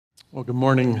Well, good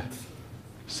morning,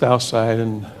 Southside,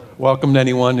 and welcome to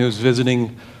anyone who's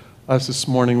visiting us this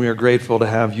morning. We are grateful to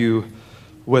have you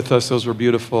with us. Those were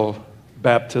beautiful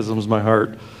baptisms. My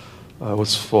heart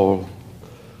was full.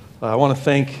 I want to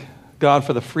thank God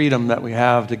for the freedom that we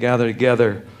have to gather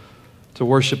together, to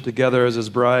worship together as His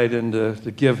bride, and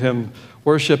to give Him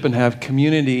worship and have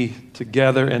community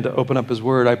together and to open up His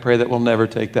Word. I pray that we'll never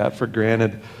take that for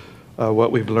granted,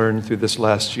 what we've learned through this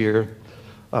last year.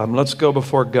 Let's go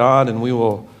before God and we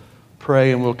will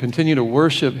pray and we'll continue to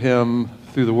worship Him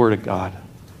through the Word of God.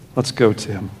 Let's go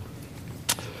to Him.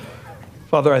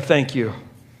 Father, I thank you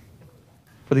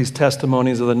for these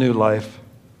testimonies of the new life.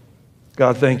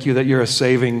 God, thank you that you're a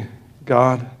saving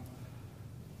God.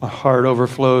 My heart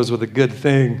overflows with a good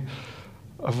thing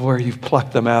of where you've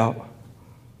plucked them out.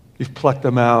 You've plucked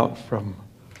them out from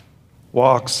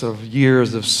walks of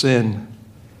years of sin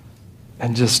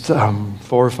and just 4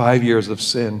 or 5 years of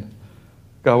sin.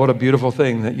 God, what a beautiful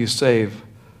thing that you save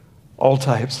all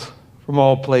types, from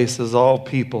all places, all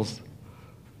peoples.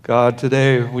 God,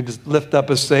 today we just lift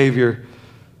up a Savior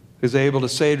who's able to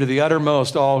save to the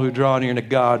uttermost all who draw near to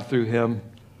God through Him.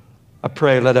 I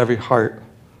pray, let every heart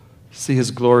see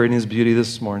His glory and His beauty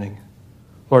this morning.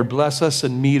 Lord, bless us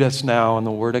and meet us now in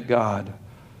the Word of God.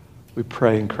 We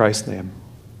pray in Christ's name.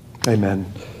 Amen.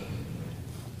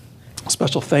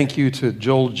 Special thank you to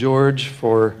Joel George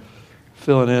for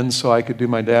filling in so I could do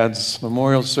my dad's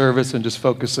memorial service and just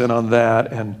focus in on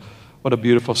that. And what a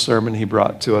beautiful sermon he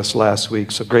brought to us last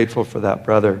week. So grateful for that,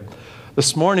 brother.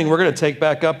 This morning, we're going to take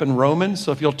back up in Romans.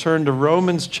 So if you'll turn to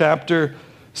Romans chapter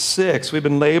 6. We've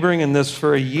been laboring in this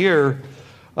for a year.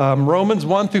 Romans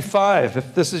 1 through 5.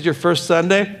 If this is your first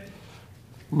Sunday,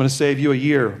 I'm going to save you a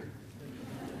year.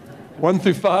 1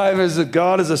 through 5 is that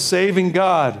God is a saving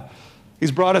God.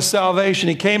 He's brought us salvation.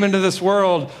 He came into this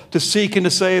world to seek and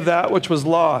to save that which was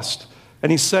lost.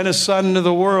 And He sent His Son into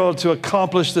the world to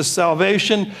accomplish this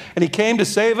salvation. And He came to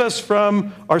save us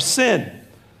from our sin.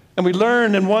 And we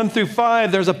learned in 1 through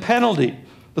 5, there's a penalty.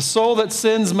 The soul that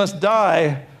sins must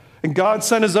die. And God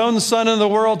sent His own Son into the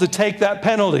world to take that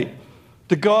penalty,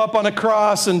 to go up on a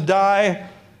cross and die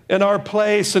in our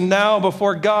place. And now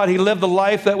before God, He lived the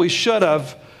life that we should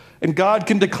have. And God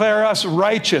can declare us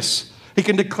righteous. He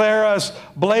can declare us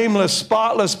blameless,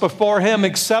 spotless before Him,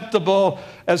 acceptable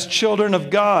as children of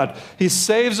God. He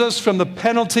saves us from the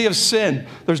penalty of sin.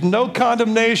 There's no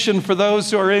condemnation for those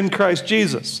who are in Christ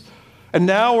Jesus. And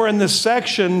now we're in this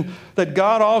section that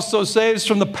God also saves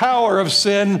from the power of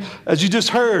sin, as you just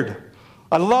heard.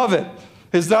 I love it.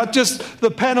 It's not just the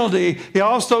penalty. He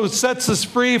also sets us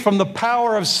free from the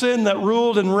power of sin that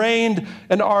ruled and reigned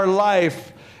in our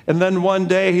life. And then one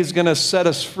day He's going to set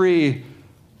us free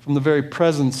from the very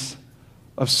presence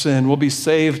of sin. We'll be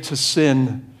saved to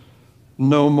sin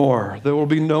no more. There will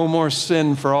be no more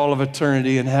sin for all of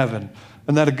eternity in heaven.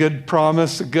 Isn't that a good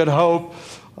promise, a good hope?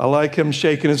 I like him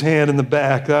shaking his hand in the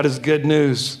back. That is good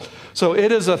news. So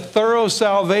it is a thorough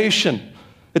salvation.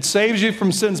 It saves you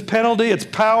from sin's penalty, its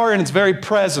power, and its very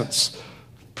presence.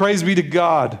 Praise be to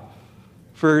God.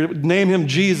 Name Him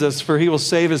Jesus, for He will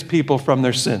save His people from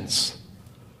their sins.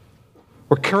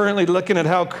 We're currently looking at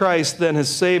how Christ then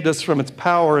has saved us from its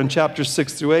power in chapters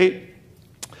 6 through 8.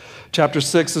 Chapter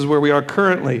 6 is where we are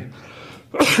currently.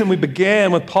 And we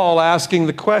began with Paul asking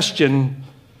the question,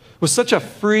 with such a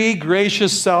free,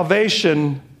 gracious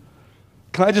salvation,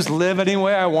 can I just live any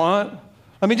way I want?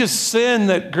 Let me just sin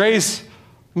that grace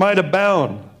might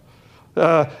abound.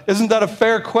 Isn't that a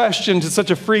fair question to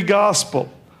such a free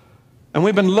gospel? And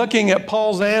we've been looking at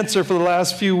Paul's answer for the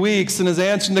last few weeks, and his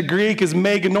answer in the Greek is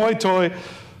me genoitoi.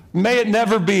 May it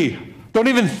never be. Don't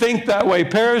even think that way.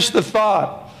 Perish the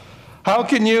thought. How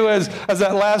can you, as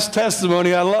that last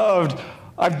testimony I loved,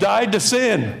 I've died to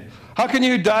sin. How can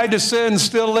you die to sin,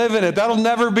 still live in it? That'll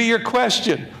never be your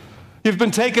question. You've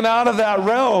been taken out of that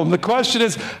realm. The question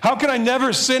is, how can I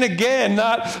never sin again?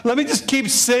 Not, let me just keep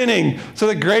sinning so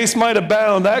that grace might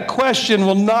abound. That question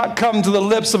will not come to the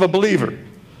lips of a believer.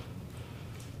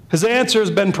 His answer has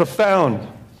been profound.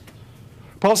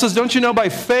 Paul says, don't you know by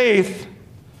faith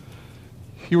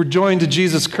you were joined to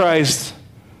Jesus Christ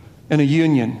in a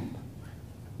union.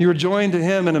 You were joined to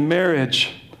Him in a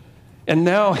marriage. And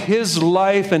now His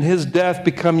life and His death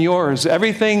become yours.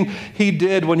 Everything He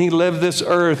did when He lived this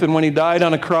earth and when He died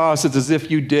on a cross, it's as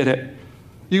if you did it.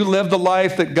 You lived the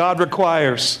life that God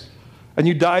requires. And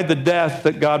you died the death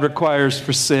that God requires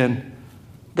for sin.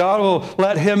 God will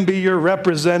let Him be your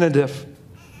representative.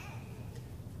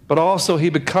 But also He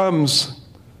becomes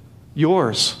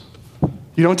yours.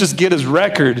 You don't just get His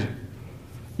record,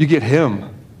 you get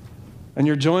Him. And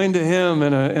you're joined to Him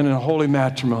in a holy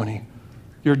matrimony.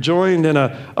 You're joined in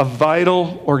a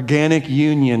vital, organic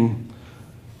union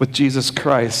with Jesus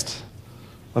Christ.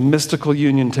 A mystical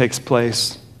union takes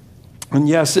place. And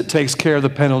yes, it takes care of the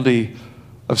penalty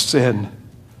of sin,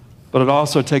 but it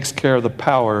also takes care of the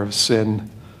power of sin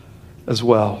as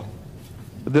well.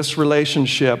 This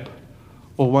relationship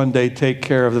will one day take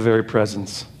care of the very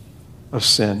presence of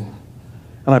sin.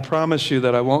 And I promise you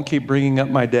that I won't keep bringing up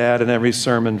my dad in every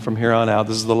sermon from here on out.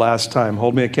 This is the last time.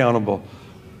 Hold me accountable.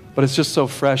 But it's just so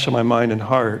fresh in my mind and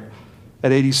heart.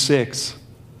 At 86,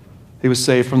 he was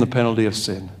saved from the penalty of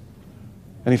sin.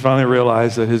 And he finally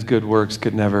realized that his good works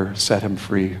could never set him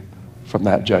free from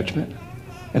that judgment.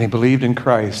 And he believed in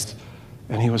Christ,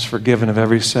 and he was forgiven of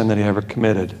every sin that he ever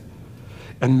committed.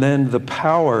 And then the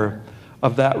power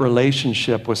of that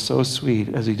relationship was so sweet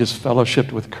as he just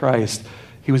fellowshiped with Christ.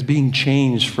 He was being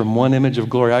changed from one image of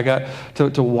glory. I got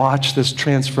to watch this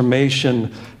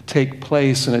transformation take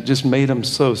place, and it just made him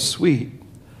so sweet.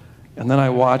 And then I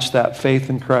watched that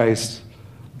faith in Christ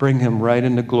bring him right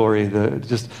into glory.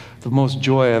 The most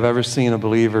joy I've ever seen a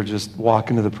believer just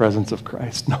walk into the presence of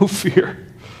Christ. No fear.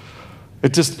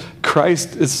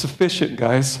 Christ is sufficient,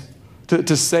 guys,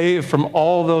 to save from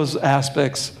all those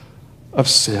aspects of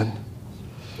sin.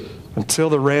 Until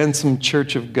the ransomed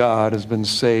church of God has been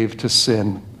saved to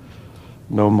sin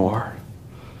no more.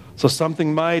 So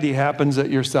something mighty happens at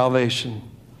your salvation.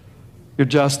 You're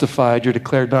justified. You're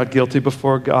declared not guilty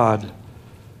before God.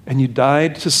 And you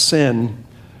died to sin,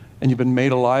 and you've been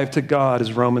made alive to God,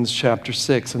 as Romans chapter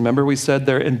 6. And remember, we said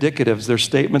they're indicatives. They're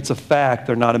statements of fact.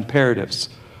 They're not imperatives.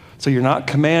 So you're not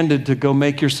commanded to go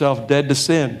make yourself dead to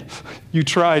sin. You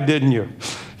tried, didn't you?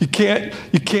 You can't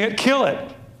kill it.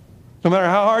 No matter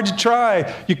how hard you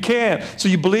try, you can't. So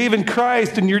you believe in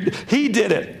Christ, and He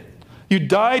did it. You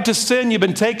died to sin. You've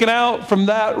been taken out from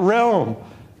that realm,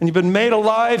 and you've been made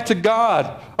alive to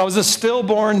God. I was a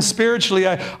stillborn spiritually.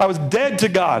 I was dead to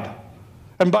God.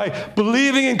 And by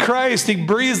believing in Christ, He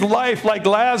breathes life like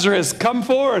Lazarus. Come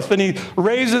forth, and He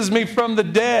raises me from the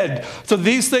dead. So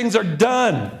these things are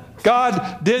done.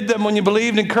 God did them when you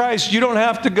believed in Christ. You don't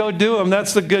have to go do them.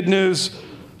 That's the good news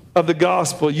of the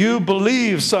gospel. You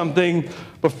believe something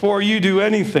before you do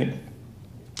anything.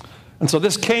 And so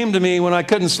this came to me when I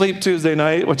couldn't sleep Tuesday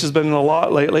night, which has been a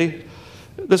lot lately.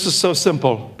 This is so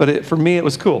simple, but for me it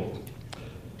was cool.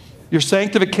 Your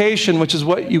sanctification, which is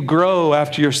what you grow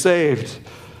after you're saved,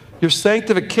 your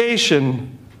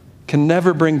sanctification can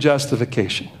never bring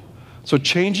justification. So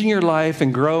changing your life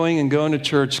and growing and going to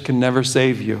church can never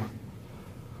save you.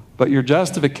 But your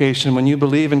justification, when you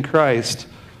believe in Christ,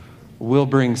 will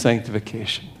bring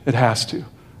sanctification. It has to.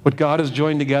 What God has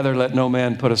joined together, let no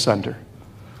man put asunder.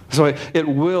 So it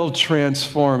will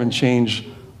transform and change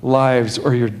lives,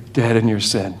 or you're dead in your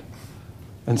sin.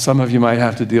 And some of you might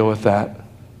have to deal with that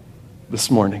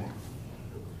this morning.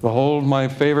 Behold my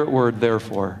favorite word,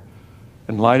 therefore.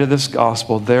 In light of this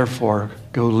gospel, therefore,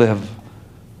 go live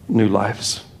new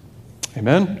lives.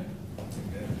 Amen?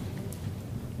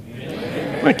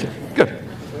 Amen. Thank you. Good.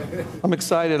 I'm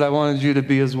excited. I wanted you to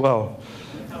be as well.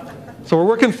 So we're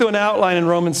working through an outline in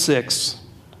Romans 6.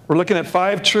 We're looking at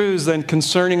 5 truths then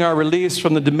concerning our release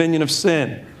from the dominion of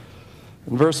sin.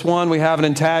 In verse 1, we have an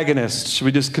antagonist. Should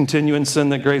we just continue in sin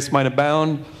that grace might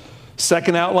abound?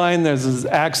 Second outline, there's this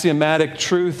axiomatic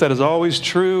truth that is always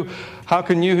true. How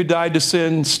can you who died to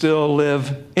sin still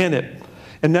live in it?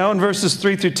 And now in verses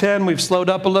 3 through 10, we've slowed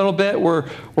up a little bit. We're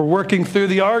working through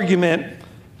the argument.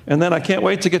 And then I can't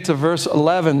wait to get to verse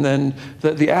 11, then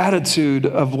the attitude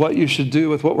of what you should do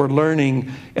with what we're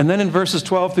learning. And then in verses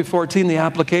 12 through 14, the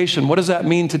application. What does that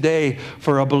mean today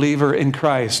for a believer in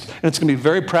Christ? And it's going to be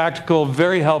very practical,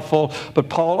 very helpful. But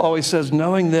Paul always says,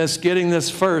 knowing this, getting this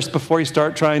first before you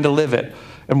start trying to live it.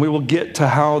 And we will get to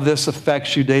how this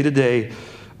affects you day to day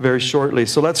very shortly.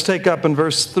 So let's take up in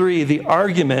verse 3, the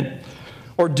argument,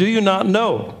 or do you not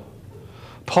know?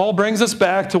 Paul brings us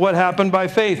back to what happened by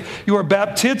faith. You are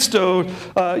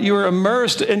baptizo, you are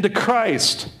immersed into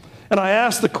Christ. And I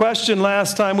asked the question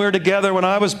last time we were together when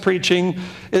I was preaching,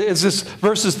 is this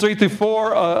verses 3 through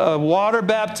 4 a water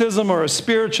baptism or a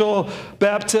spiritual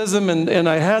baptism? And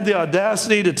I had the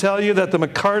audacity to tell you that the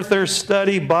MacArthur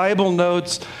Study Bible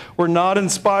notes were not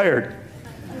inspired.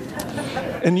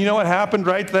 And you know what happened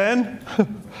right then?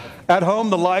 At home,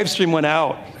 the live stream went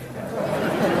out.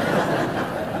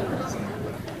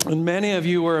 And many of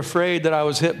you were afraid that I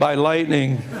was hit by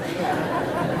lightning.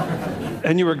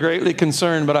 And you were greatly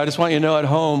concerned, but I just want you to know at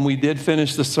home, we did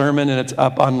finish the sermon, and it's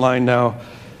up online now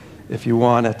if you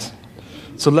want it.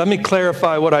 So let me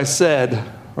clarify what I said,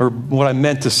 or what I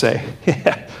meant to say.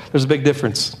 There's a big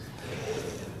difference.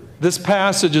 This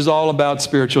passage is all about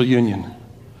spiritual union.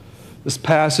 This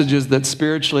passage is that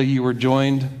spiritually you were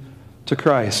joined to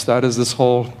Christ. That is this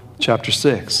whole chapter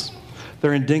 6.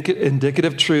 They're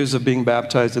indicative truths of being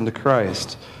baptized into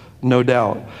Christ, no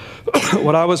doubt.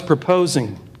 What I was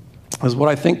proposing is what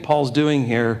I think Paul's doing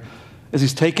here is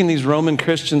he's taking these Roman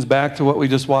Christians back to what we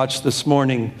just watched this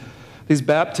morning, these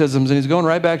baptisms, and he's going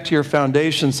right back to your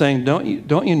foundation saying, don't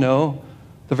you know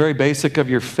the very basic of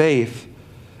your faith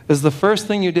is the first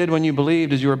thing you did when you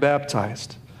believed is you were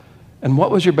baptized. And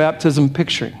what was your baptism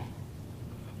picturing?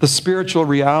 The spiritual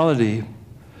reality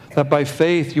that by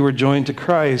faith you were joined to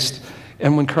Christ.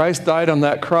 And when Christ died on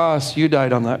that cross, you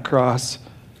died on that cross.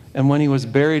 And when he was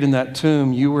buried in that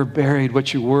tomb, you were buried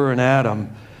what you were in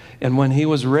Adam. And when he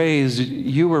was raised,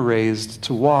 you were raised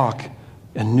to walk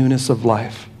in newness of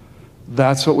life.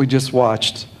 That's what we just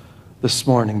watched this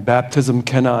morning. Baptism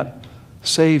cannot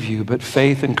save you, but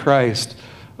faith in Christ,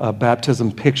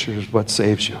 baptism pictures what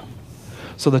saves you.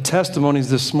 So the testimonies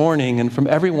this morning, and from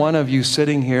every one of you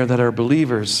sitting here that are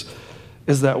believers,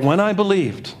 is that when I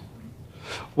believed,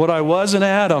 what I was in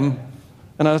Adam,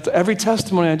 and every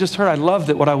testimony I just heard, I loved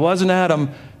it. What I was in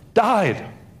Adam died.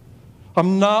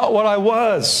 I'm not what I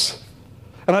was.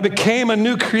 And I became a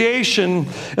new creation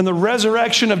in the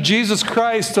resurrection of Jesus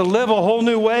Christ to live a whole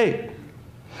new way.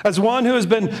 As one who has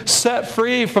been set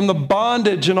free from the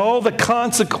bondage and all the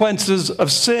consequences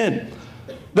of sin.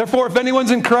 Therefore, if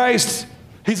anyone's in Christ,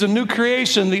 he's a new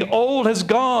creation. The old has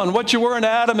gone. What you were in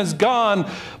Adam is gone,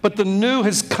 but the new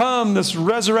has come, this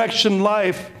resurrection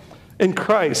life in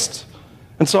Christ.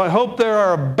 And so I hope there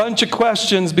are a bunch of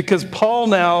questions because Paul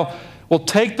now will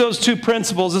take those two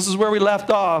principles, this is where we left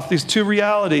off, these two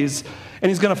realities, and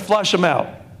he's going to flush them out.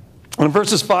 In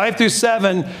verses 5 through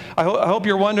 7, I hope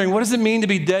you're wondering, what does it mean to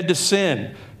be dead to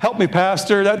sin? Help me,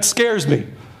 Pastor, that scares me.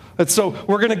 And so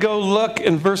we're going to go look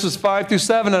in verses 5 through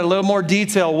 7 at a little more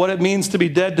detail what it means to be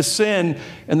dead to sin.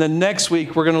 And then next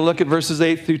week, we're going to look at verses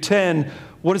 8 through 10.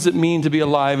 What does it mean to be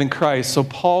alive in Christ? So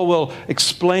Paul will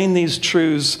explain these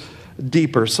truths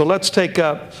deeper. So let's take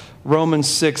up Romans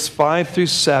 6, 5 through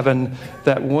 7,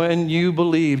 that when you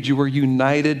believed, you were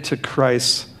united to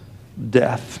Christ's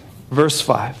death. Verse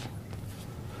 5.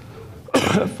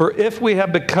 For if we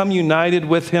have become united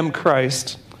with him,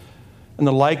 Christ, in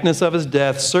the likeness of his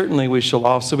death, certainly we shall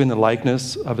also be in the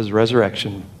likeness of his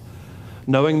resurrection.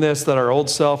 Knowing this, that our old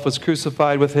self was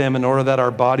crucified with him in order that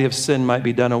our body of sin might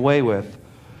be done away with,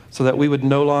 so that we would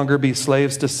no longer be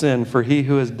slaves to sin, for he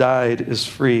who has died is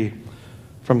free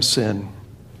from sin.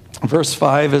 Verse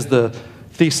 5 is the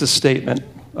thesis statement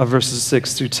of verses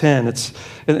 6 through 10. It's,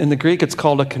 in the Greek, it's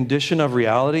called a condition of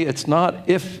reality. It's not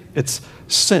if, it's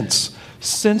since.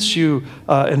 Since you,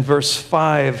 in verse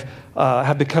 5,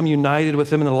 have become united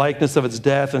with him in the likeness of his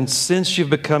death, and since you've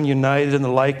become united in the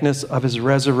likeness of his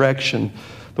resurrection.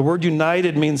 The word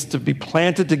united means to be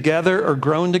planted together or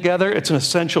grown together. It's an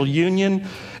essential union.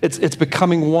 It's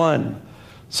becoming one.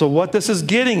 So what this is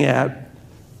getting at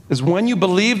is when you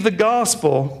believe the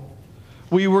gospel,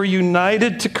 we were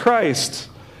united to Christ.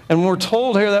 And we're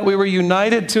told here that we were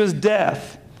united to his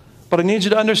death. But I need you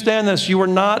to understand this. You were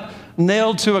not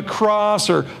nailed to a cross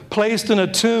or placed in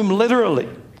a tomb literally.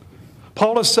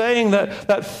 Paul is saying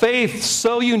that faith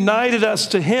so united us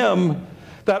to him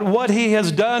that what he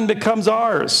has done becomes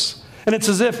ours. And it's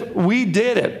as if we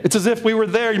did it. It's as if we were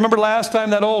there. You remember last time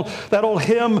that old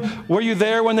hymn, were you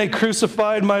there when they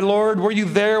crucified my Lord? Were you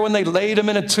there when they laid him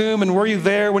in a tomb? And were you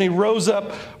there when he rose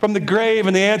up from the grave?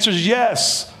 And the answer is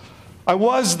yes, I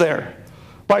was there.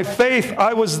 By faith,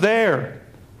 I was there.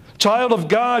 Child of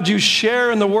God, you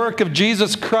share in the work of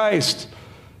Jesus Christ.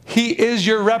 He is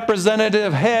your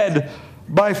representative head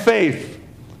by faith.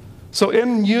 So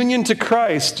in union to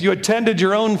Christ, you attended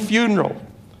your own funeral.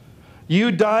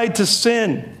 You died to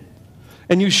sin,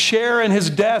 and you share in his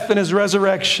death and his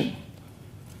resurrection.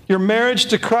 Your marriage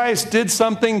to Christ did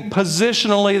something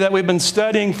positionally that we've been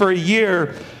studying for a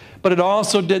year, but it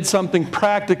also did something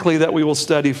practically that we will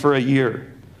study for a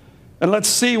year. And let's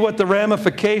see what the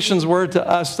ramifications were to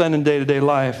us then in day-to-day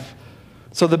life.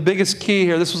 So the biggest key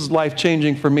here, this was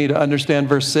life-changing for me to understand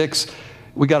verse 6.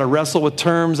 We got to wrestle with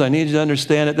terms. I need you to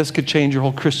understand it. This could change your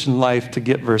whole Christian life to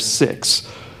get verse 6.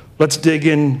 Let's dig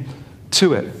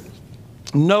into it.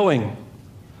 Knowing,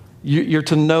 you're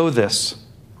to know this.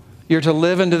 You're to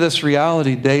live into this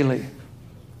reality daily.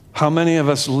 How many of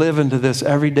us live into this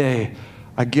every day?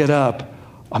 I get up,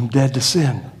 I'm dead to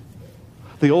sin.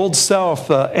 The old self,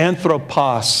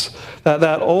 anthropos,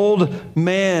 that old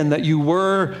man that you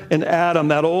were in Adam,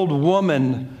 that old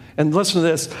woman, and listen to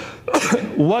this,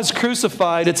 was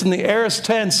crucified. It's in the aorist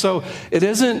tense, so it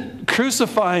isn't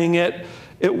crucifying it.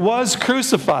 It was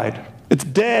crucified. It's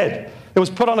dead. It was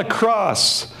put on a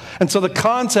cross. And so the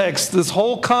context, this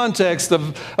whole context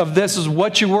of this is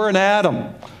what you were in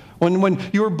Adam. When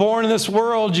you were born in this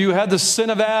world, you had the sin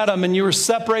of Adam and you were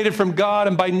separated from God,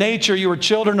 and by nature you were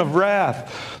children of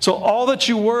wrath. So all that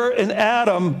you were in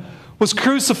Adam was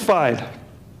crucified.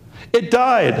 It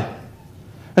died.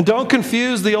 And don't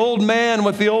confuse the old man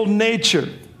with the old nature.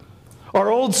 Our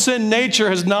old sin nature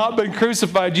has not been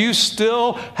crucified. You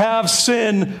still have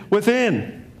sin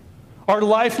within. Our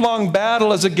lifelong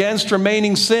battle is against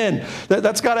remaining sin.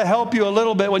 That's got to help you a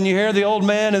little bit when you hear the old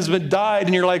man has been died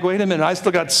and you're like, wait a minute, I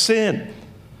still got sin.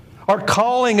 Our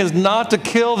calling is not to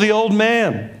kill the old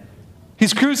man.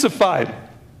 He's crucified.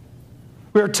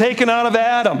 We are taken out of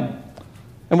Adam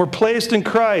and we're placed in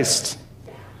Christ.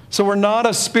 So we're not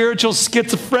a spiritual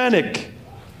schizophrenic.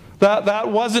 That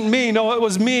wasn't me. No, it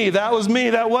was me. That was me.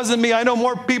 That wasn't me. I know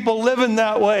more people living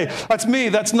that way. That's me.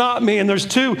 That's not me. And there's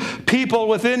two people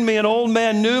within me, an old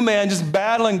man, new man, just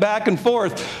battling back and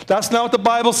forth. That's not what the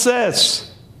Bible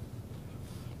says.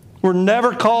 We're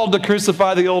never called to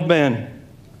crucify the old man.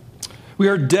 We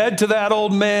are dead to that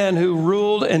old man who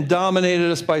ruled and dominated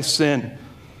us by sin.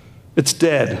 It's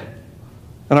dead.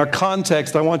 In our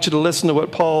context, I want you to listen to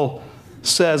what Paul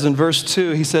says. In verse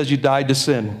 2, he says, you died to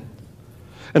sin.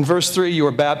 In verse 3, you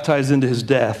were baptized into his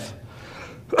death.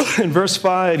 In verse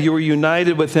 5, you were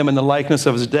united with him in the likeness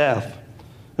of his death.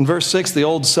 In verse 6, the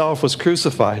old self was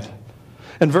crucified.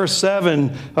 In verse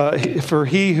 7, for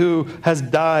he who has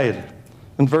died.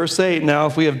 In verse 8, now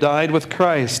if we have died with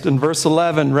Christ. In verse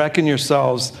 11, reckon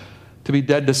yourselves to be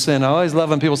dead to sin. I always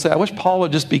love when people say, I wish Paul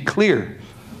would just be clear.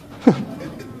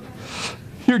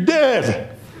 You're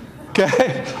dead.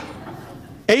 Okay?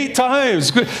 8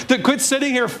 times. Quit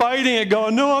sitting here fighting it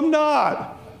going, no, I'm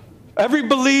not. Every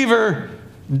believer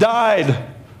died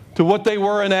to what they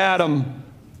were in Adam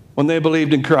when they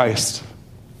believed in Christ.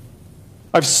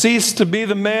 I've ceased to be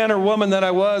the man or woman that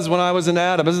I was when I was in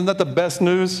Adam. Isn't that the best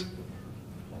news?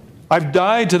 I've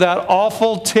died to that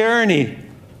awful tyranny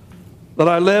that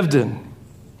I lived in.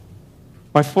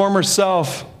 My former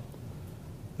self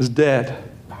is dead.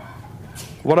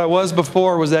 What I was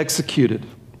before was executed.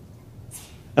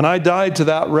 And I died to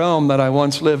that realm that I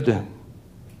once lived in.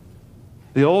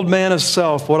 The old man of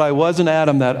self, what I was in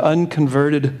Adam, that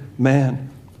unconverted man,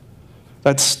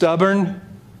 that stubborn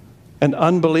and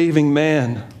unbelieving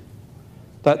man,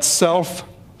 that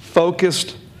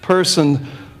self-focused person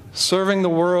serving the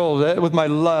world with my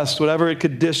lust, whatever it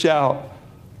could dish out.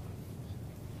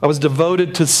 I was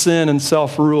devoted to sin and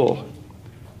self-rule.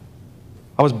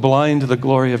 I was blind to the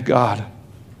glory of God.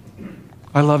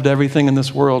 I loved everything in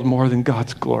this world more than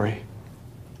God's glory.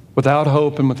 Without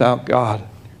hope and without God.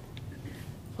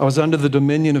 I was under the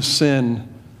dominion of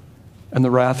sin, and the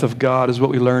wrath of God is what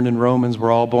we learned in Romans.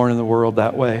 We're all born in the world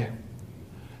that way.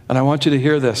 And I want you to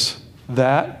hear this.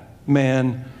 That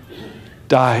man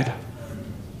died.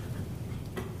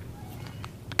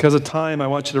 Because of time, I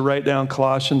want you to write down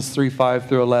Colossians 3:5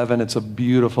 through 11. It's a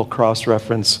beautiful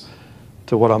cross-reference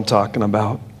to what I'm talking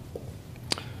about.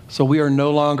 So we are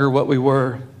no longer what we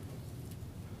were.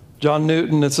 John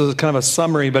Newton, this is kind of a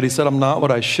summary, but he said, I'm not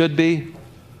what I should be.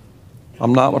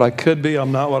 I'm not what I could be.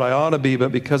 I'm not what I ought to be.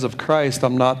 But because of Christ,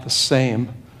 I'm not the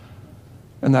same.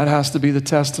 And that has to be the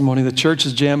testimony. The church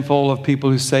is jam full of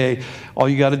people who say, all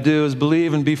you got to do is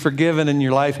believe and be forgiven and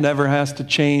your life never has to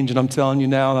change. And I'm telling you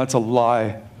now, that's a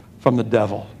lie from the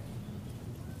devil.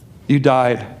 You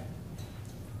died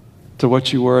to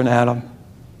what you were in Adam.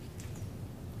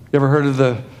 You ever heard of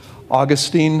the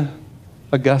Augustine,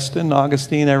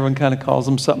 everyone kind of calls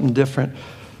him something different.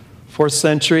 4th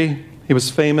century, he was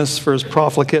famous for his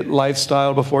profligate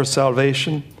lifestyle before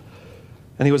salvation.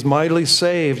 And he was mightily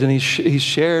saved, and he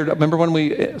shared, remember when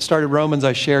we started Romans,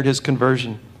 I shared his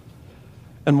conversion.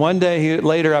 And one day,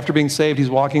 later, after being saved, he's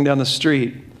walking down the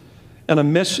street, and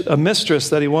a mistress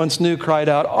that he once knew cried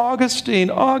out, Augustine,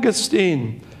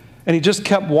 Augustine. And he just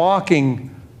kept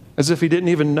walking as if he didn't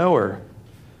even know her.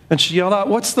 And she yelled out,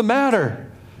 what's the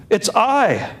matter? It's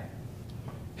I.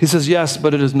 He says, yes,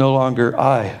 but it is no longer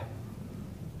I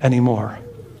anymore.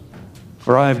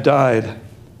 For I have died,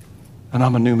 and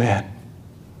I'm a new man.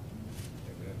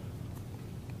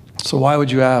 So why would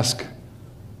you ask,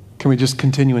 can we just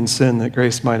continue in sin that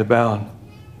grace might abound?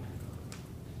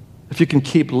 If you can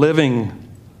keep living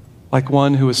like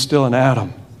one who is still in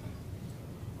Adam,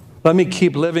 let me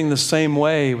keep living the same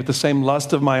way with the same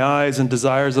lust of my eyes and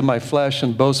desires of my flesh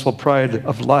and boastful pride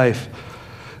of life.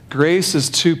 Grace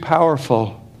is too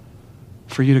powerful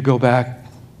for you to go back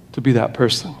to be that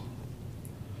person.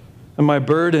 And my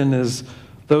burden is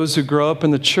those who grow up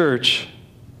in the church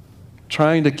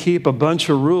trying to keep a bunch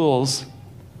of rules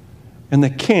and they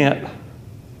can't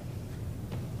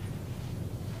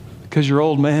because your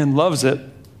old man loves it,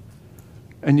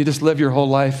 and you just live your whole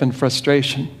life in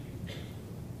frustration.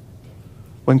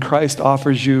 When Christ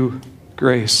offers you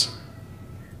grace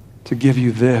to give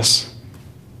you this,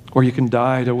 where you can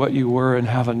die to what you were and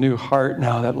have a new heart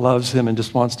now that loves him and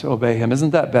just wants to obey him.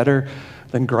 Isn't that better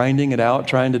than grinding it out,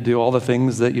 trying to do all the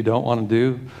things that you don't want to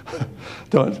do?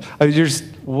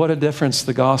 What a difference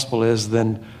the gospel is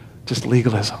than just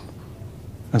legalism.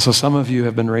 And so some of you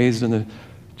have been raised in the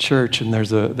church, and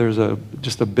there's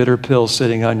just a bitter pill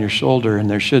sitting on your shoulder, and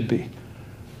there should be.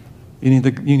 You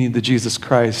need the Jesus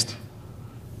Christ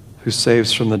who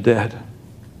saves from the dead.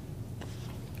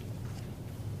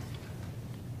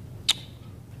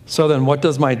 So then, what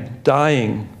does my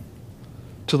dying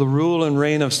to the rule and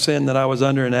reign of sin that I was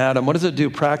under in Adam, what does it do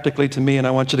practically to me? And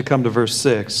I want you to come to verse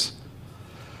 6.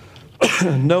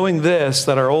 Knowing this,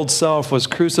 that our old self was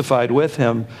crucified with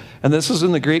him. And this is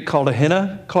in the Greek called a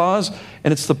hina clause,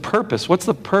 and it's the purpose. What's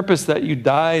the purpose that you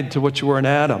died to what you were in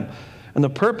Adam? And the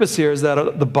purpose here is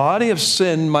that the body of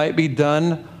sin might be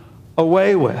done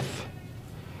away with.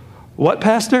 What,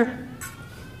 Pastor?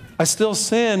 I still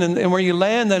sin, and where you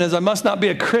land then is I must not be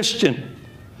a Christian.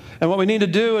 And what we need to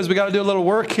do is we got to do a little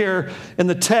work here in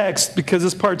the text because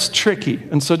this part's tricky.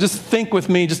 And so just think with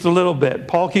me just a little bit.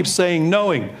 Paul keeps saying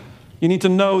knowing. You need to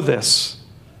know this.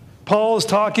 Paul is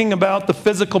talking about the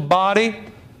physical body.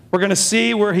 We're going to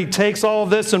see where he takes all of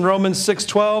this in Romans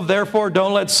 6:12. Therefore,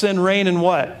 don't let sin reign in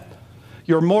what?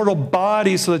 Your mortal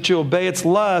body, so that you obey its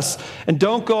lusts. And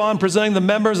don't go on presenting the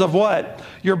members of what?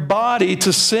 Your body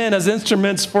to sin as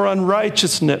instruments for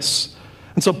unrighteousness.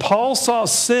 And so Paul saw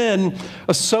sin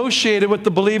associated with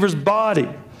the believer's body.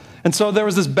 And so there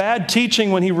was this bad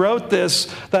teaching when he wrote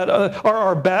this, that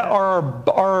are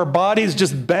our bodies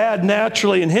just bad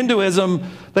naturally? In Hinduism,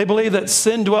 they believe that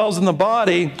sin dwells in the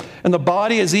body, and the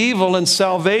body is evil, and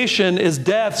salvation is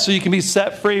death, so you can be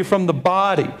set free from the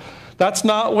body. That's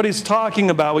not what he's talking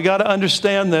about. We got to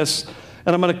understand this,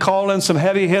 and I'm going to call in some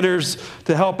heavy hitters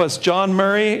to help us, John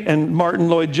Murray and Martin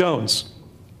Lloyd-Jones.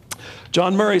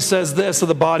 John Murray says this of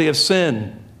the body of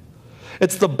sin.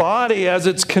 It's the body as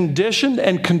it's conditioned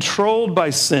and controlled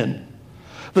by sin,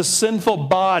 the sinful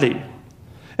body.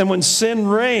 And when sin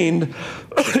reigned,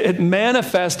 it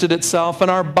manifested itself in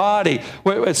our body.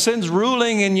 When sin's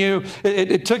ruling in you,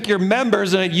 it took your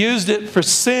members and it used it for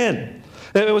sin.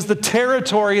 It was the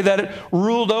territory that it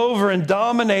ruled over and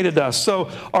dominated us. So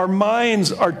our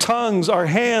minds, our tongues, our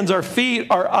hands, our feet,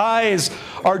 our eyes,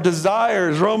 our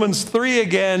desires, Romans 3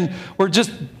 again, were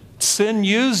just, sin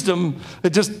used them.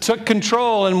 It just took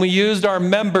control, and we used our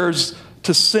members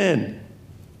to sin.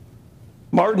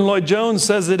 Martin Lloyd-Jones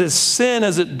says it is sin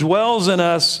as it dwells in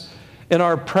us in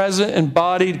our present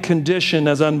embodied condition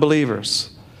as unbelievers.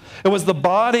 It was the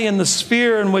body and the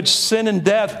sphere in which sin and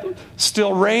death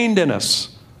still reigned in us.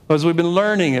 As we've been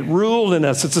learning, it ruled in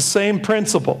us. It's the same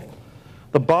principle.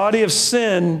 The body of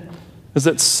sin is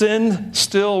that sin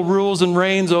still rules and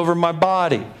reigns over my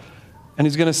body. And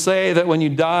he's going to say that when you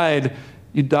died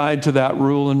to that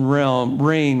rule and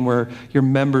reign where your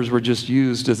members were just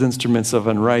used as instruments of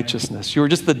unrighteousness. You were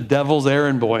just the devil's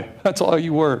errand boy. That's all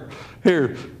you were.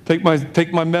 Here, take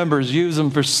my members, use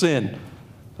them for sin.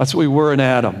 That's what we were in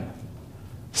Adam.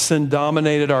 Sin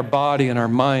dominated our body and our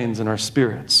minds and our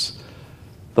spirits.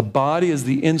 The body is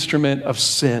the instrument of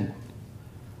sin.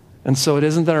 And so it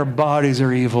isn't that our bodies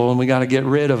are evil and we got to get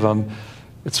rid of them.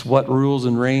 It's what rules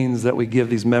and reigns that we give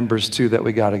these members to that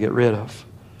we got to get rid of.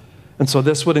 And so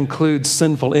this would include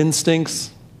sinful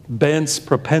instincts, bents,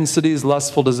 propensities,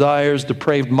 lustful desires,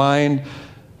 depraved mind,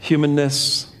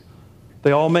 humanness.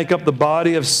 They all make up the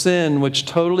body of sin, which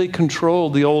totally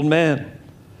controlled the old man.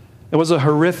 It was a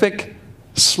horrific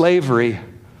slavery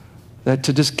that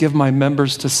to just give my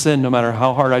members to sin, no matter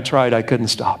how hard I tried, I couldn't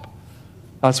stop.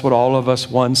 That's what all of us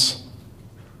once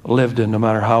lived in, no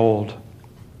matter how old.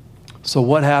 So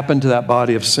what happened to that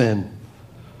body of sin?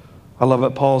 I love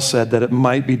what Paul said, that it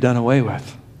might be done away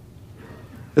with.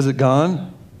 Is it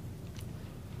gone?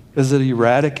 Is it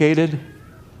eradicated?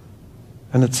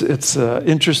 And it's an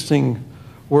interesting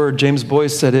word. James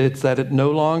Boyce said it's that it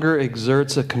no longer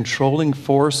exerts a controlling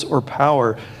force or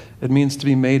power. It means to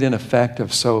be made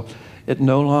ineffective. So it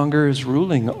no longer is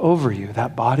ruling over you,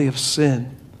 that body of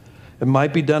sin. It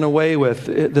might be done away with.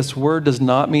 This word does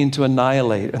not mean to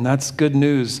annihilate. And that's good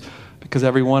news, because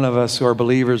every one of us who are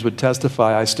believers would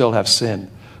testify, I still have sin.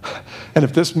 And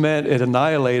if this meant it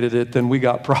annihilated it, then we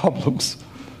got problems.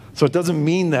 So it doesn't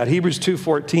mean that. Hebrews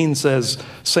 2:14 says,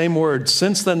 same word,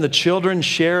 since then the children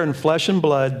share in flesh and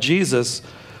blood, Jesus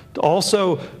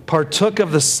also partook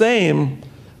of the same,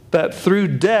 that through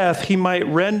death he might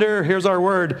render, here's our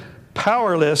word,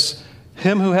 powerless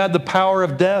Him who had the power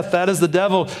of death, that is the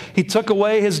devil, he took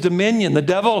away his dominion. The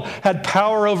devil had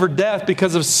power over death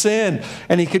because of sin,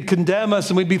 and he could condemn us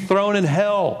and we'd be thrown in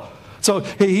hell. So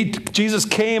Jesus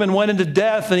came and went into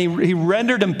death, and he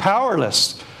rendered him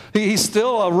powerless. He's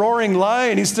still a roaring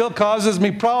lion. He still causes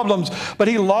me problems, but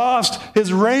he lost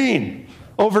his reign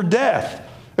over death.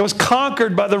 It was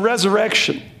conquered by the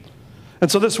resurrection.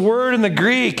 And so this word in the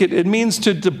Greek, it means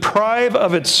to deprive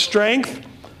of its strength,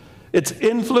 its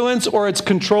influence, or its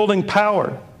controlling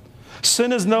power.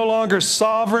 Sin is no longer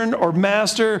sovereign or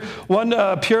master. One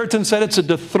Puritan said it's a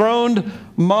dethroned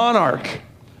monarch.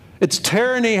 Its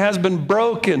tyranny has been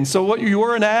broken. So what you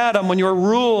were in Adam, when you were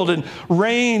ruled and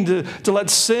reigned to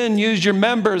let sin use your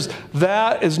members,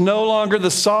 that is no longer the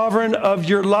sovereign of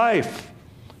your life.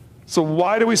 So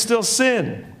why do we still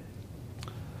sin?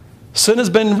 Sin has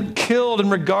been killed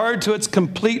in regard to its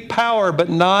complete power, but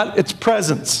not its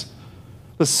presence.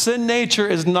 The sin nature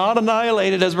is not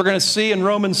annihilated, as we're going to see in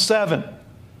Romans 7.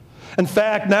 In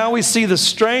fact, now we see the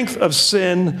strength of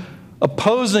sin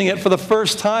opposing it for the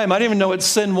first time. I didn't even know what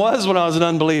sin was when I was an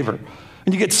unbeliever.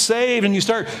 And you get saved and you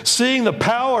start seeing the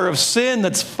power of sin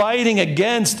that's fighting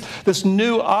against this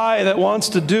new I that wants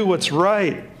to do what's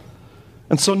right.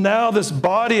 And so now this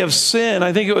body of sin,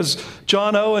 I think it was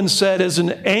John Owen said, is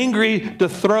an angry,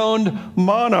 dethroned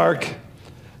monarch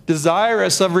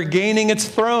desirous of regaining its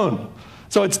throne.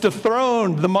 So it's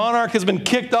dethroned. The monarch has been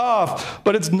kicked off,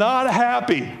 but it's not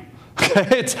happy.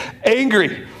 Okay? It's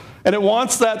angry. And it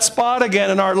wants that spot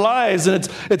again in our lives. And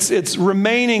it's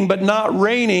remaining but not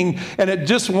reigning. And it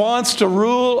just wants to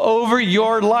rule over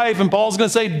your life. And Paul's going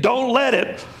to say, don't let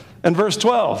it. In verse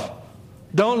 12,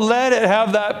 don't let it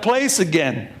have that place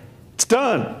again. It's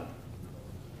done.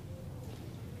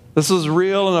 This is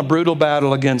real and a brutal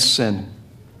battle against sin.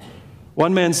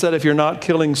 One man said, if you're not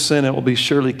killing sin, it will be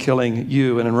surely killing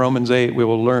you. And in Romans 8, we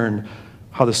will learn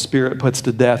how the Spirit puts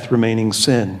to death remaining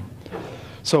sin.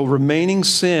 So remaining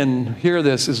sin, hear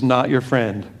this, is not your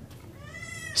friend.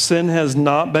 Sin has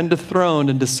not been dethroned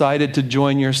and decided to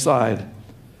join your side.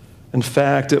 In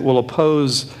fact, it will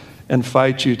oppose and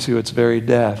fight you to its very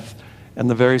death. And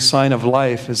the very sign of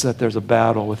life is that there's a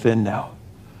battle within now.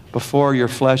 Before, your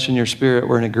flesh and your spirit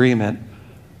were in agreement.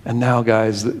 And now,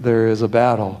 guys, there is a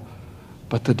battle.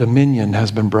 But the dominion has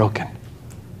been broken.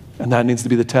 And that needs to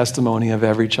be the testimony of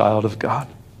every child of God.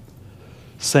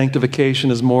 Sanctification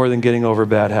is more than getting over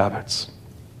bad habits.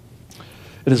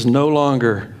 It is no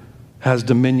longer has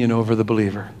dominion over the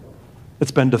believer.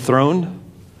 It's been dethroned.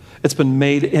 It's been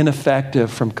made ineffective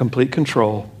from complete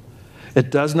control. It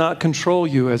does not control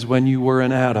you as when you were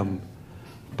in Adam.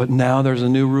 But now there's a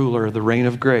new ruler, the reign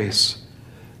of grace.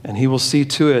 And he will see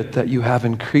to it that you have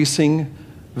increasing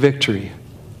victory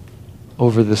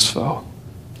over this foe.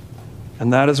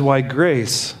 And that is why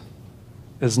grace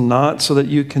is not so that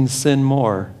you can sin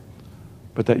more,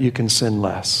 but that you can sin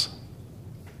less.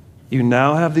 You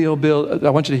now have the ability, I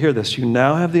want you to hear this, you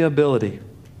now have the ability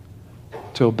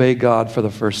to obey God for the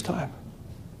first time.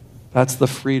 That's the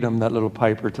freedom that little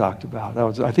Piper talked about.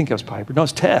 I think that was Piper. No,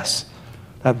 it's Tess.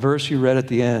 That verse you read at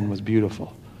the end was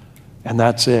beautiful. And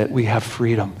that's it. We have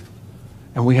freedom.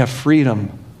 And we have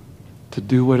freedom to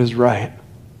do what is right.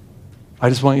 I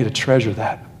just want you to treasure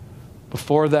that.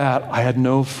 Before that, I had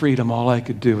no freedom. All I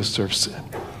could do was serve sin.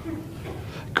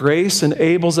 Grace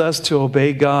enables us to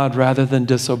obey God rather than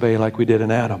disobey like we did in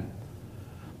Adam.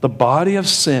 The body of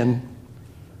sin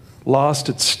lost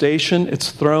its station,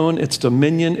 its throne, its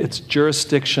dominion, its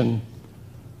jurisdiction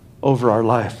over our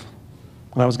life.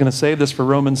 And I was going to save this for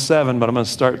Romans 7, but I'm going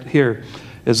to start here.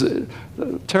 It's a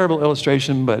terrible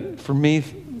illustration, but for me,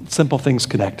 simple things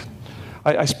connect.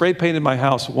 I spray painted my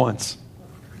house once.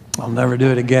 I'll never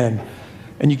do it again.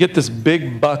 And you get this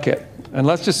big bucket, and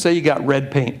let's just say you got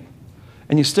red paint.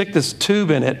 And you stick this tube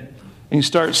in it, and you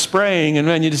start spraying, and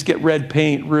then you just get red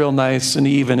paint real nice and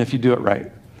even if you do it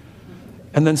right.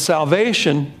 And then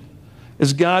salvation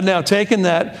is God now taking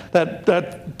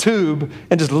that tube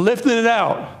and just lifting it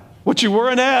out. What you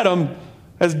were in Adam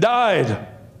has died.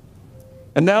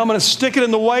 And now I'm going to stick it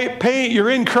in the white paint. You're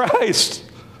in Christ.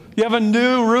 You have a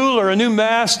new ruler, a new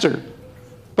master.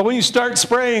 But when you start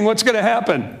spraying, what's going to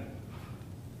happen?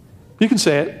 You can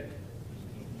say it.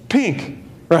 Pink,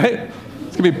 right?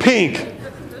 It's going to be pink.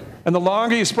 And the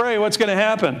longer you spray, what's going to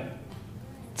happen?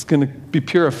 It's going to be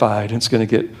purified. And it's going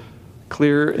to get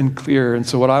clearer and clearer. And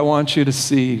so what I want you to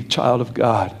see, child of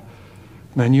God,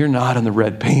 man, you're not in the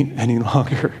red paint any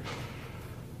longer.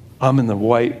 I'm in the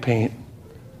white paint.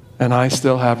 And I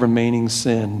still have remaining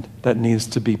sin that needs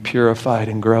to be purified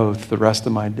and grow the rest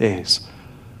of my days.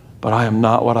 But I am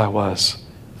not what I was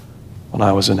when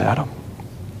I was in Adam.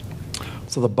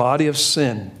 So the body of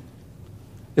sin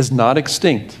is not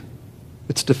extinct.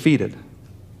 It's defeated.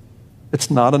 It's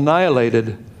not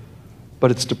annihilated, but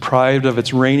it's deprived of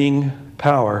its reigning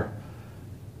power.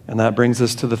 And that brings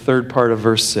us to the third part of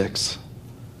verse 6.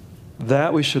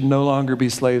 That we should no longer be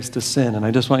slaves to sin. And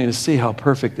I just want you to see how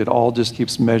perfect it all just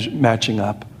keeps matching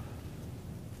up.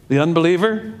 The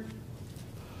unbeliever,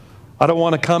 I don't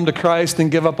want to come to Christ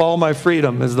and give up all my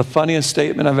freedom, is the funniest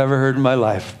statement I've ever heard in my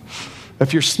life.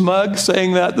 If you're smug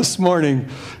saying that this morning,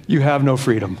 you have no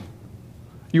freedom.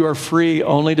 You are free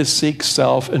only to seek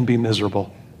self and be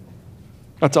miserable.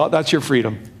 That's all. That's your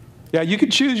freedom. Yeah, you can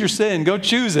choose your sin. Go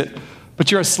choose it.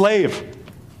 But you're a slave.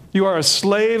 You are a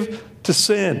slave to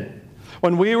sin.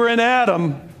 When we were in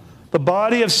Adam, the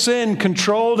body of sin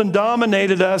controlled and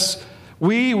dominated us.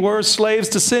 We were slaves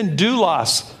to sin.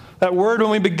 Doulos. That word when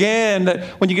we began, that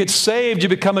when you get saved, you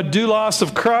become a doulos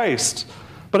of Christ.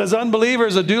 But as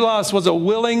unbelievers, a doulos was a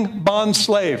willing bond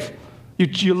slave.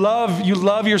 You love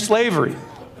your slavery.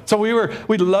 So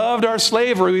we loved our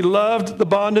slavery. We loved the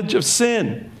bondage of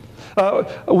sin.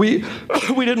 We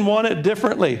didn't want it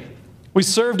differently. We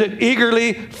served it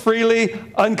eagerly, freely,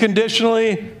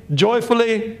 unconditionally,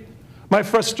 joyfully. My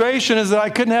frustration is that I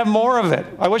couldn't have more of it.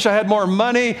 I wish I had more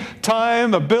money,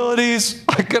 time, abilities.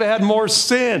 I could have had more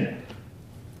sin.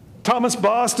 Thomas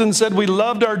Boston said we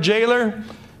loved our jailer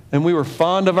and we were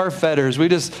fond of our fetters. We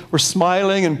just were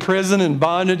smiling in prison and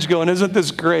bondage going, isn't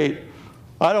this great?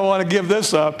 I don't want to give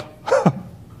this up.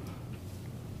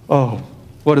 Oh,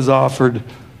 what is offered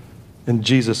in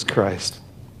Jesus Christ.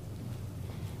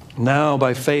 Now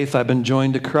by faith I've been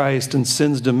joined to Christ and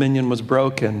sin's dominion was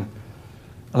broken.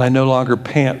 And I no longer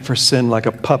pant for sin like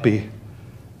a puppy.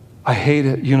 I hate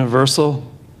it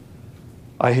universal.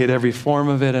 I hate every form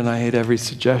of it, and I hate every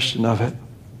suggestion of it.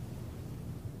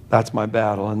 That's my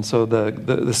battle. And so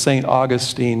the St.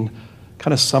 Augustine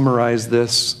kind of summarized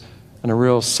this in a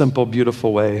real simple,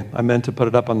 beautiful way. I meant to put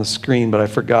it up on the screen, but I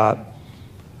forgot.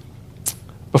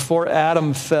 Before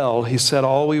Adam fell, he said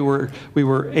we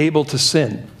were able to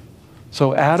sin.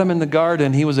 So Adam in the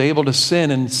garden, he was able to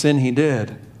sin, and sin he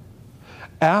did.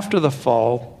 After the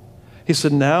fall, he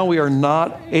said, now we are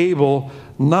not able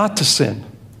not to sin.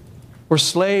 We're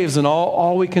slaves, and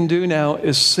all we can do now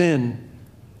is sin.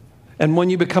 And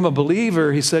when you become a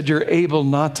believer, he said, you're able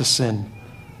not to sin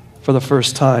for the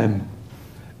first time.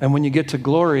 And when you get to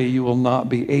glory, you will not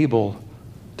be able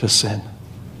to sin.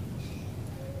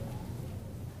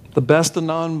 The best a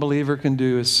non-believer can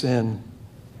do is sin.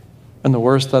 And the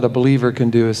worst that a believer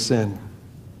can do is sin.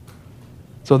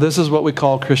 So this is what we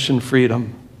call Christian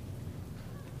freedom.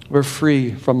 We're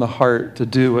free from the heart to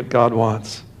do what God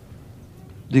wants.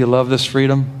 Do you love this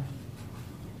freedom?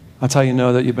 That's how you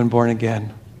know that you've been born again.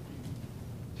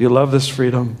 Do you love this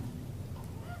freedom?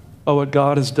 Oh, what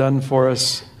God has done for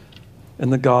us in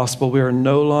the gospel. We are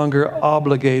no longer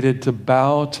obligated to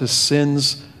bow to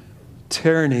sin's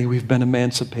tyranny. We've been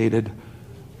emancipated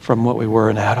from what we were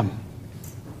in Adam.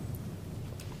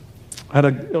 I had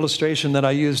an illustration that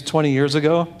I used 20 years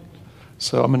ago,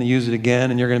 so I'm going to use it again,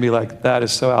 and you're going to be like, that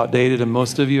is so outdated, and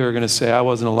most of you are going to say, I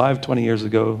wasn't alive 20 years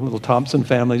ago. Little Thompson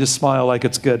family, just smile like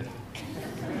it's good.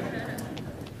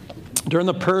 During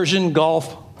the Persian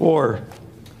Gulf War,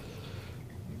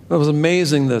 it was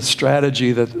amazing the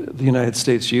strategy that the United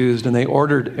States used, and they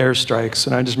ordered airstrikes,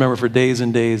 and I just remember for days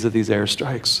and days of these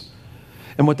airstrikes.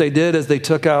 And what they did is they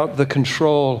took out the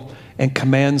control and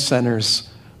command centers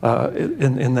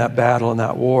in that battle, in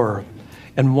that war.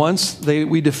 And once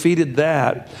we defeated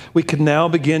that, we could now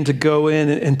begin to go in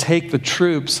and take the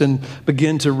troops and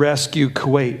begin to rescue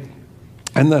Kuwait.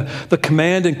 And the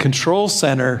command and control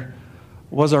center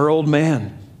was our old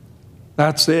man.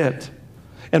 That's it.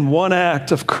 And one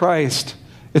act of Christ,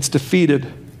 it's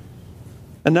defeated.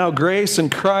 And now grace in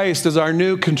Christ is our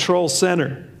new control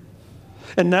center.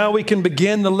 And now we can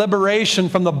begin the liberation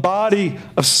from the body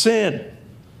of sin.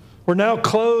 We're now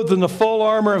clothed in the full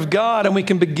armor of God, and we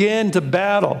can begin to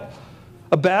battle.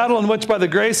 A battle in which, by the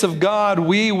grace of God,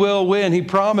 we will win. He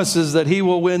promises that He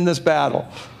will win this battle.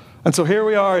 And so here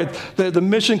we are. The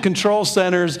mission control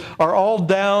centers are all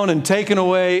down and taken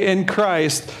away in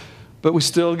Christ, but we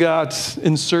still got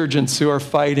insurgents who are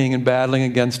fighting and battling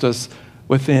against us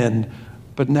within.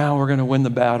 But now we're going to win the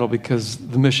battle because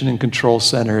the mission and control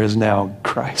center is now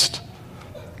Christ.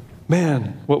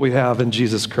 Man, what we have in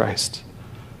Jesus Christ.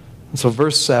 And so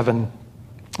verse 7,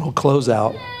 we'll close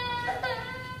out.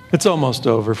 It's almost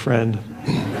over, friend.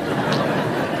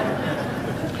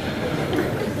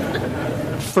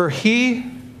 For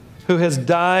he who has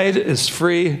died is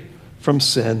free from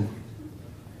sin.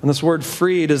 And this word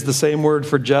freed is the same word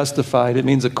for justified. It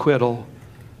means acquittal.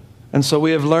 And so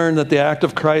we have learned that the act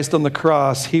of Christ on the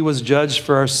cross, he was judged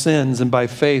for our sins, and by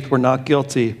faith we're not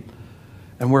guilty.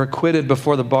 And we're acquitted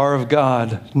before the bar of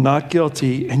God, not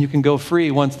guilty, and you can go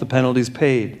free once the penalty's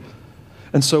paid.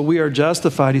 And so we are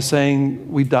justified. He's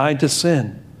saying we died to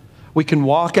sin. We can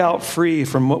walk out free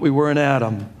from what we were in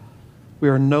Adam. We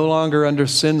are no longer under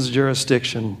sin's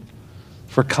jurisdiction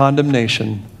for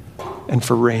condemnation and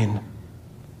for reign.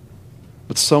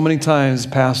 But so many times,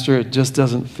 Pastor, it just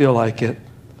doesn't feel like it.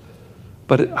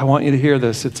 But I want you to hear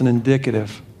this. It's an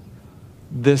indicative.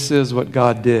 This is what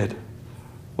God did,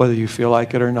 whether you feel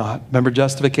like it or not. Remember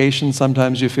justification?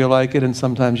 Sometimes you feel like it and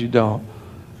sometimes you don't.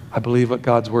 I believe what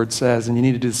God's word says, and you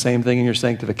need to do the same thing in your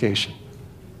sanctification.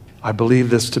 I believe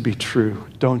this to be true.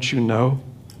 Don't you know?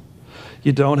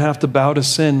 You don't have to bow to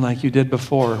sin like you did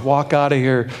before. Walk out of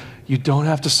here. You don't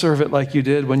have to serve it like you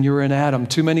did when you were in Adam.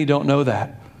 Too many don't know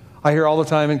that. I hear all the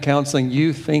time in counseling,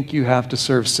 you think you have to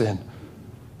serve sin.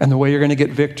 And the way you're going to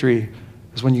get victory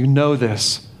is when you know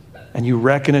this and you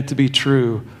reckon it to be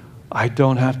true. I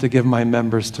don't have to give my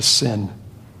members to sin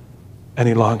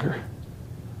any longer.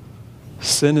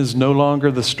 Sin is no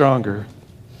longer the stronger,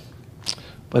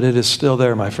 but it is still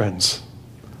there, my friends.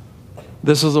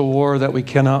 This is a war that we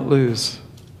cannot lose.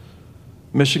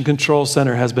 Mission Control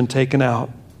Center has been taken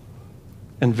out,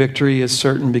 and victory is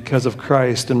certain because of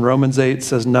Christ. And Romans 8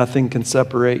 says nothing can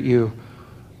separate you,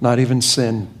 not even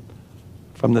sin,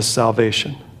 from this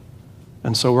salvation.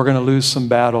 And so we're going to lose some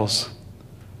battles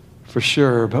for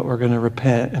sure, but we're going to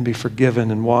repent and be forgiven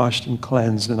and washed and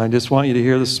cleansed. And I just want you to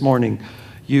hear this morning,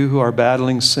 you who are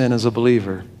battling sin as a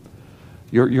believer,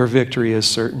 your victory is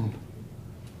certain.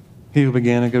 He who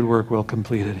began a good work will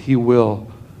complete it. He will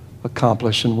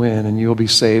accomplish and win, and you will be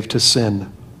saved to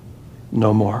sin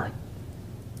no more.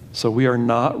 So we are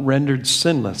not rendered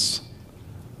sinless,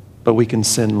 but we can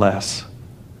sin less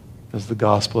as the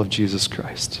gospel of Jesus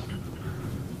Christ.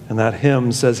 And that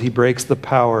hymn says he breaks the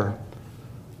power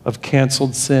of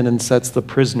canceled sin and sets the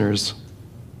prisoners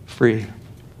free.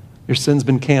 Your sin's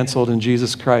been canceled in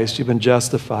Jesus Christ. You've been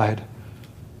justified.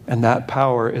 And that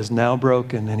power is now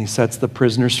broken, and he sets the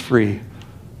prisoners free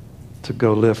to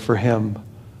go live for him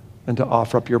and to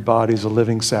offer up your bodies a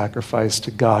living sacrifice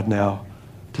to God now,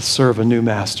 to serve a new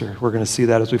master. We're going to see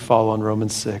that as we follow on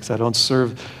Romans 6. I don't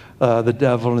serve the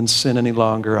devil and sin any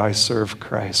longer. I serve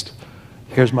Christ.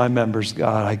 Here's my members,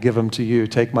 God. I give them to you.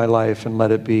 Take my life and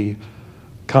let it be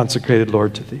consecrated,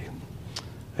 Lord, to thee.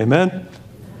 Amen?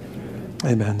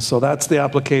 Amen. So that's the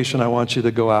application I want you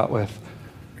to go out with,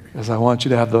 is I want you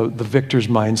to have the victor's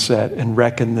mindset and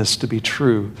reckon this to be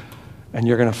true. And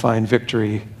you're going to find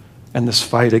victory in this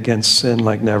fight against sin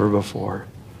like never before.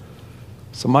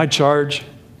 So my charge,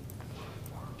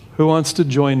 who wants to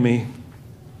join me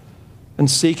in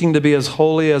seeking to be as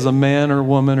holy as a man or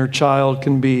woman or child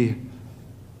can be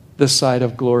this side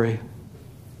of glory?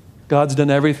 God's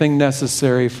done everything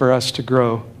necessary for us to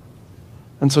grow.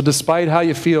 And so despite how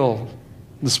you feel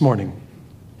this morning,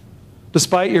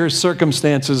 despite your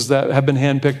circumstances that have been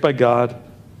handpicked by God,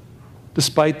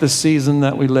 despite the season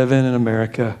that we live in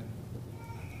America,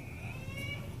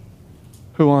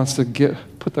 who wants to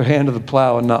put their hand to the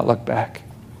plow and not look back?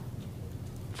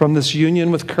 From this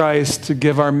union with Christ to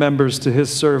give our members to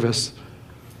his service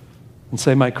and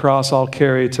say, my cross I'll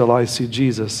carry till I see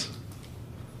Jesus.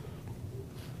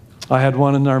 I had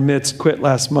one in our midst quit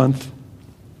last month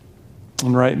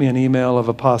and write me an email of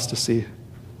apostasy.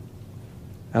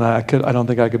 And I don't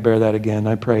think I could bear that again.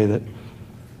 I pray that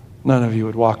none of you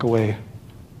would walk away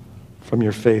from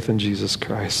your faith in Jesus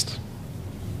Christ.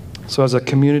 So as a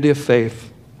community of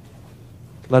faith,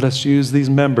 let us use these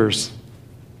members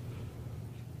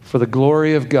for the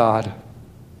glory of God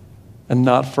and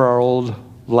not for our old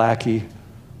lackey,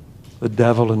 the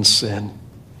devil and sin.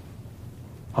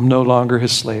 I'm no longer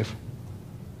his slave.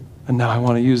 And now I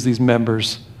want to use these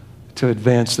members to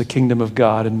advance the kingdom of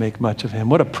God and make much of him.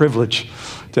 What a privilege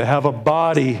to have a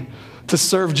body to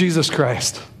serve Jesus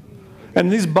Christ.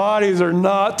 And these bodies are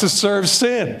not to serve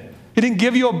sin. He didn't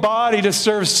give you a body to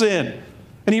serve sin.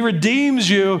 And he redeems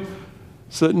you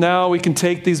so that now we can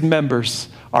take these members,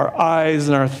 our eyes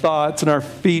and our thoughts and our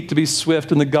feet, to be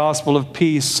swift in the gospel of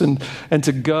peace and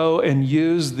to go and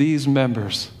use these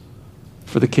members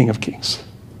for the King of Kings.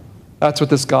 That's what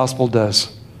this gospel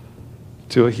does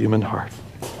to a human heart.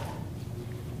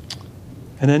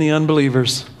 And any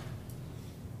unbelievers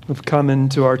who've come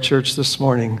into our church this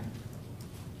morning,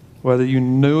 whether you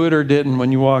knew it or didn't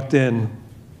when you walked in,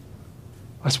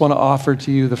 I just want to offer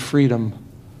to you the freedom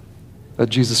that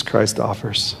Jesus Christ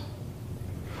offers.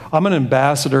 I'm an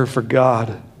ambassador for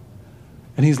God,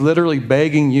 and he's literally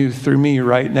begging you through me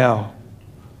right now,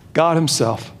 God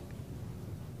himself,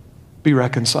 be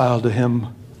reconciled to him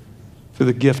through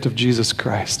the gift of Jesus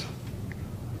Christ.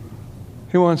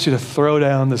 He wants you to throw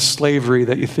down the slavery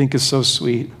that you think is so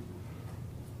sweet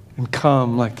and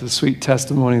come, like the sweet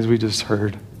testimonies we just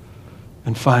heard,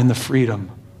 and find the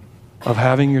freedom of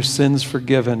having your sins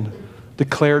forgiven,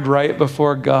 declared right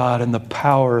before God, and the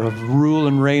power of rule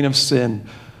and reign of sin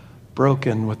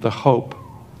broken with the hope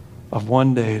of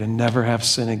one day to never have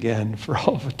sin again for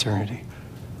all of eternity.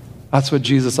 That's what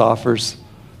Jesus offers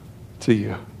to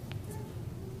you.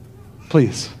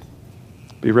 Please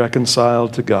be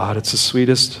reconciled to God. It's the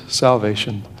sweetest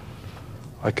salvation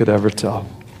I could ever tell.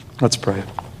 Let's pray.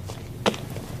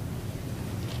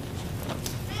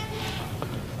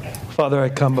 Father, I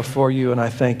come before you and I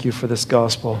thank you for this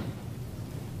gospel.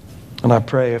 And I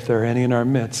pray if there are any in our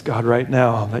midst, God, right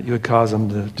now, that you would cause them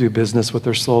to do business with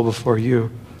their soul before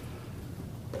you.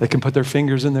 They can put their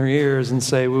fingers in their ears and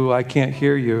say, "Ooh, I can't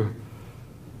hear you."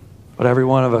 But every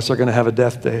one of us are going to have a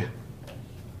death day.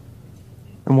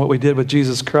 And what we did with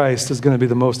Jesus Christ is going to be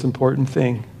the most important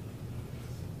thing.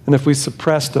 And if we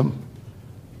suppressed him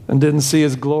and didn't see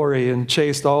his glory and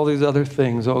chased all these other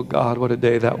things, oh God, what a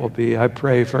day that will be. I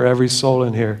pray for every soul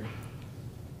in here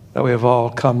that we have all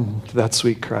come to that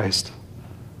sweet Christ,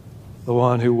 the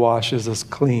one who washes us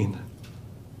clean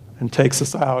and takes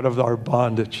us out of our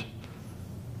bondage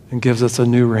and gives us a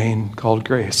new reign called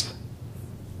grace.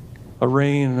 A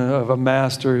reign of a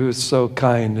master who is so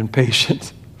kind and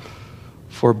patient,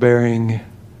 forbearing,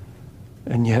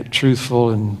 and yet truthful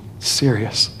and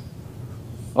serious.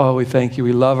 Oh, we thank you.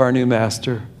 We love our new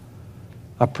master.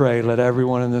 I pray, let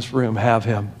everyone in this room have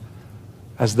him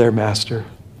as their master.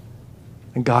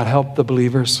 And God, help the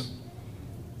believers.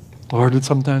 Lord,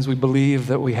 sometimes we believe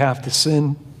that we have to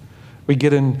sin. We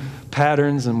get in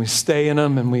patterns and we stay in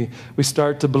them and we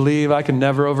start to believe I can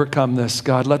never overcome this.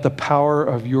 God, let the power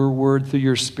of your word through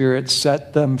your Spirit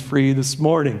set them free this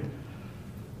morning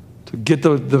to get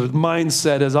the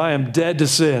mindset as I am dead to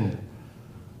sin,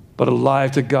 but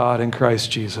alive to God in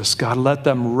Christ Jesus. God, let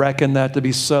them reckon that to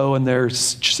be so in their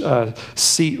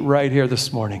seat right here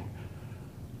this morning.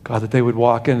 God, that they would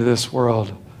walk into this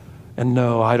world and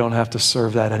know I don't have to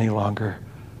serve that any longer.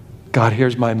 God,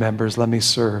 here's my members. Let me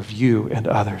serve you and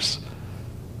others.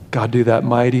 God, do that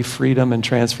mighty freedom and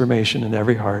transformation in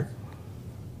every heart.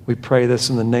 We pray this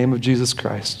in the name of Jesus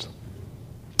Christ.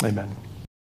 Amen.